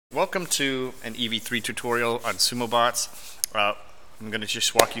Welcome to an Ev3 tutorial on Sumobots. I'm going to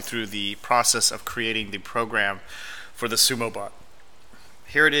just walk you through the process of creating the program for the Sumobot.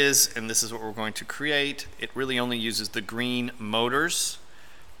 Here it is, and this is what we're going to create. It really only uses the green motors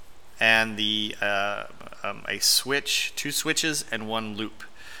and the a switch, two switches, and one loop.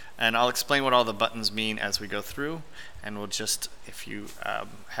 And I'll explain what all the buttons mean as we go through, and we'll just, if you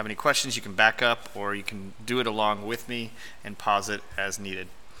have any questions, you can back up or you can do it along with me and pause it as needed.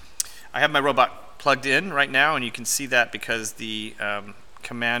 I have my robot plugged in right now, and you can see that because the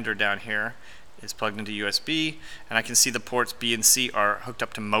commander down here is plugged into USB, and I can see the ports B and C are hooked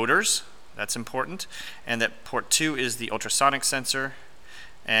up to motors. That's important. And that port 2 is the ultrasonic sensor,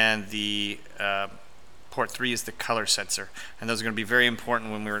 and the port 3 is the color sensor. And those are going to be very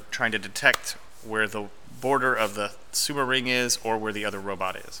important when we're trying to detect where the border of the Sumo ring is or where the other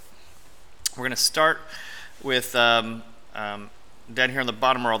robot is. We're going to start with down here on the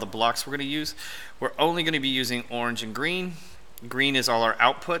bottom are all the blocks we're going to use. We're only going to be using orange and green. Green is all our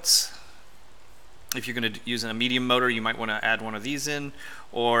outputs. If you're going to use a medium motor, you might want to add one of these in,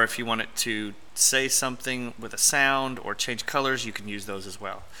 or if you want it to say something with a sound or change colors, you can use those as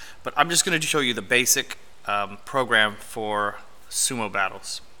well. But I'm just going to show you the basic program for sumo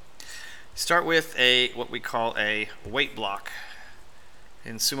battles. Start with what we call a wait block.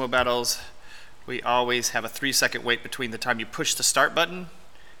 In sumo battles, we always have a 3-second wait between the time you push the start button.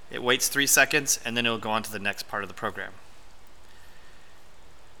 It waits 3 seconds, and then it'll go on to the next part of the program.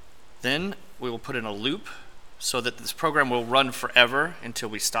 Then we will put in a loop so that this program will run forever until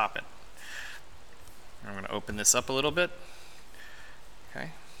we stop it. I'm going to open this up a little bit. Okay.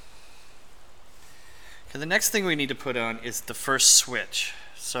 The next thing we need to put on is the first switch.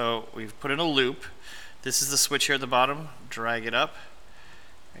 So we've put in a loop. This is the switch here at the bottom. Drag it up,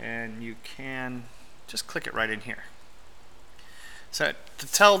 and you can just click it right in here. So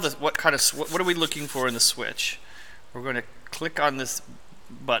to tell what are we looking for in the switch, we're going to click on this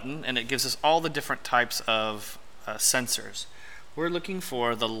button, and it gives us all the different types of sensors. We're looking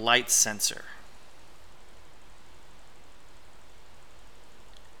for the light sensor.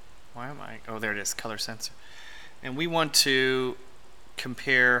 Why am I? Oh, there it is, color sensor. And we want to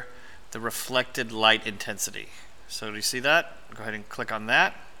compare the reflected light intensity. So do you see that? Go ahead and click on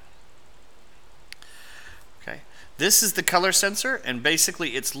that. Okay. This is the color sensor, and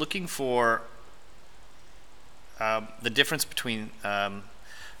basically it's looking for the difference between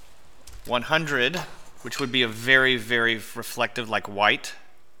 100, which would be a very, very reflective, like white.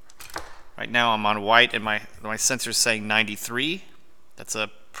 Right now I'm on white, and my sensor is saying 93. That's a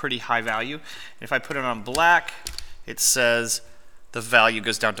pretty high value. And if I put it on black, it says the value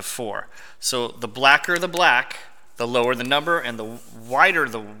goes down to 4. So the blacker the black, the lower the number, and the whiter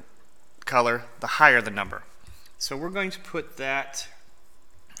the color, the higher the number. So we're going to put that,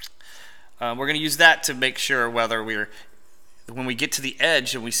 we're going to use that to make sure whether when we get to the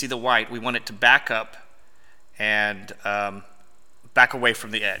edge and we see the white, we want it to back up and back away from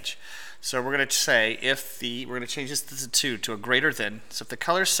the edge. So we're going to say we're going to change this to 2 to a greater than. So if the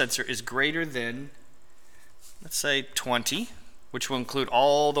color sensor is greater than, let's say 20, which will include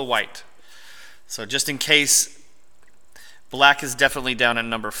all the white. So just in case, black is definitely down at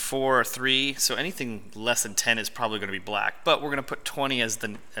number 4 or 3, so anything less than 10 is probably going to be black. But we're going to put 20 as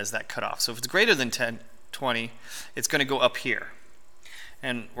that cutoff. So if it's greater than 20, it's going to go up here.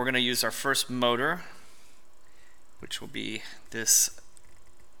 And we're going to use our first motor, which will be this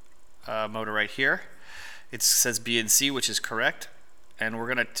motor right here. It says B and C, which is correct. And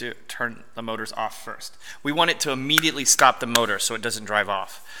we're going to turn the motors off first. We want it to immediately stop the motor so it doesn't drive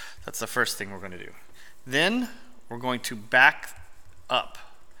off. That's the first thing we're going to do. Then we're going to back up.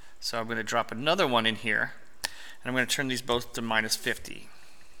 So I'm going to drop another one in here, and I'm going to turn these both to -50.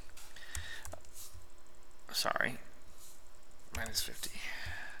 Sorry, -50.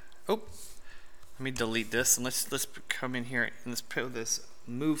 Oh, let me delete this, and let's come in here and let's put this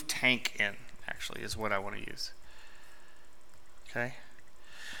move tank in. Actually, is what I want to use. Okay,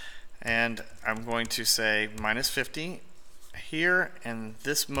 and I'm going to say -50. Here, and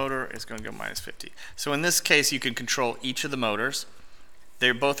this motor is going to go -50. So in this case, you can control each of the motors.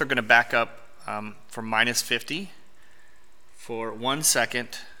 They both are going to back up for -50 for 1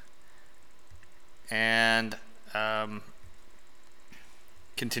 second, and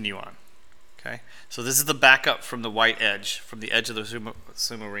continue on. Okay, so this is the backup from the white edge, from the edge of the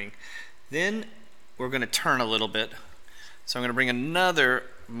sumo ring. Then we're going to turn a little bit. So I'm going to bring another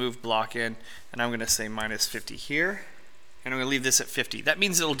move block in, and I'm going to say -50 here. And I'm going to leave this at 50. That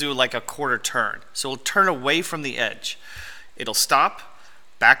means it'll do like a quarter turn. So it'll turn away from the edge. It'll stop,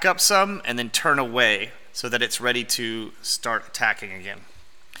 back up some, and then turn away so that it's ready to start attacking again.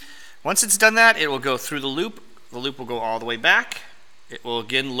 Once it's done that, it will go through the loop. The loop will go all the way back. It will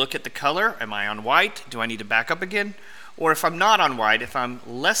again look at the color. Am I on white? Do I need to back up again? Or if I'm not on white, if I'm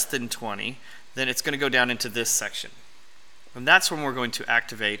less than 20, then it's going to go down into this section. And that's when we're going to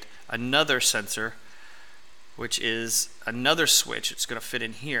activate another sensor, which is another switch. It's going to fit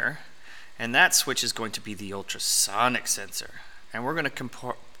in here. And that switch is going to be the ultrasonic sensor. And we're going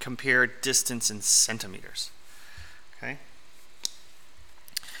to compare distance in centimeters. Okay?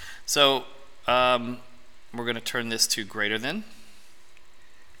 So we're going to turn this to greater than.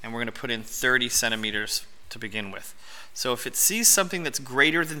 And we're going to put in 30 centimeters to begin with. So if it sees something that's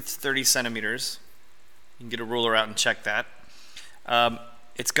greater than 30 centimeters, you can get a ruler out and check that.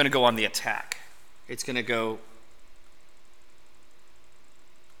 It's going to go on the attack. It's going to go.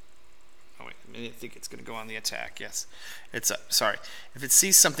 Oh wait, I think it's going to go on the attack. Yes, it's sorry. If it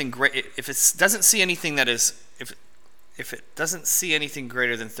sees something great, if it doesn't see anything that is, if it doesn't see anything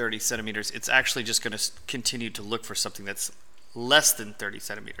greater than 30 centimeters, it's actually just going to continue to look for something that's less than 30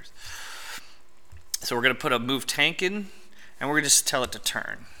 centimeters. So we're going to put a move tank in, and we're going to just tell it to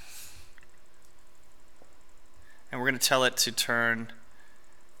turn. And we're going to tell it to turn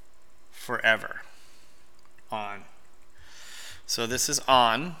forever on. So this is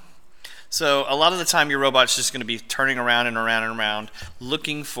on. So a lot of the time your robot's just going to be turning around and around and around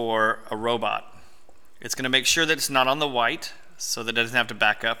looking for a robot. It's going to make sure that it's not on the white so that it doesn't have to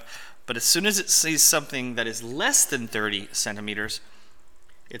back up. But as soon as it sees something that is less than 30 centimeters,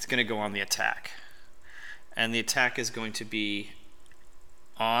 it's going to go on the attack. And the attack is going to be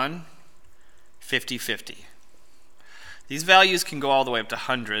on 50-50. These values can go all the way up to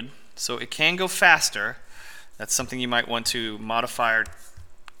 100, so it can go faster. That's something you might want to modify or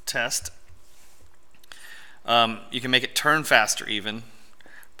test. You can make it turn faster even,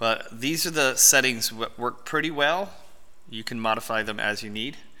 but these are the settings that work pretty well. You can modify them as you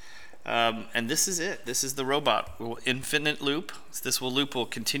need. And this is it. This is the robot. Infinite loop. This loop will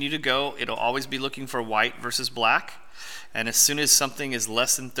continue to go. It'll always be looking for white versus black. And as soon as something is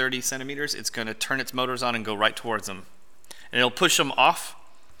less than 30 centimeters, it's going to turn its motors on and go right towards them. And it'll push them off,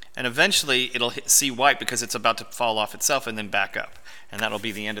 and eventually it'll see white because it's about to fall off itself and then back up. And that'll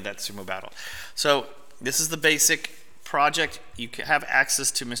be the end of that sumo battle. So this is the basic project. You can have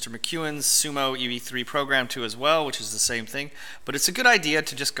access to Mr. McEwen's Sumo Ev3 program too as well, which is the same thing. But it's a good idea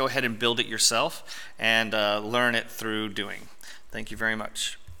to just go ahead and build it yourself and learn it through doing. Thank you very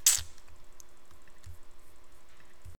much.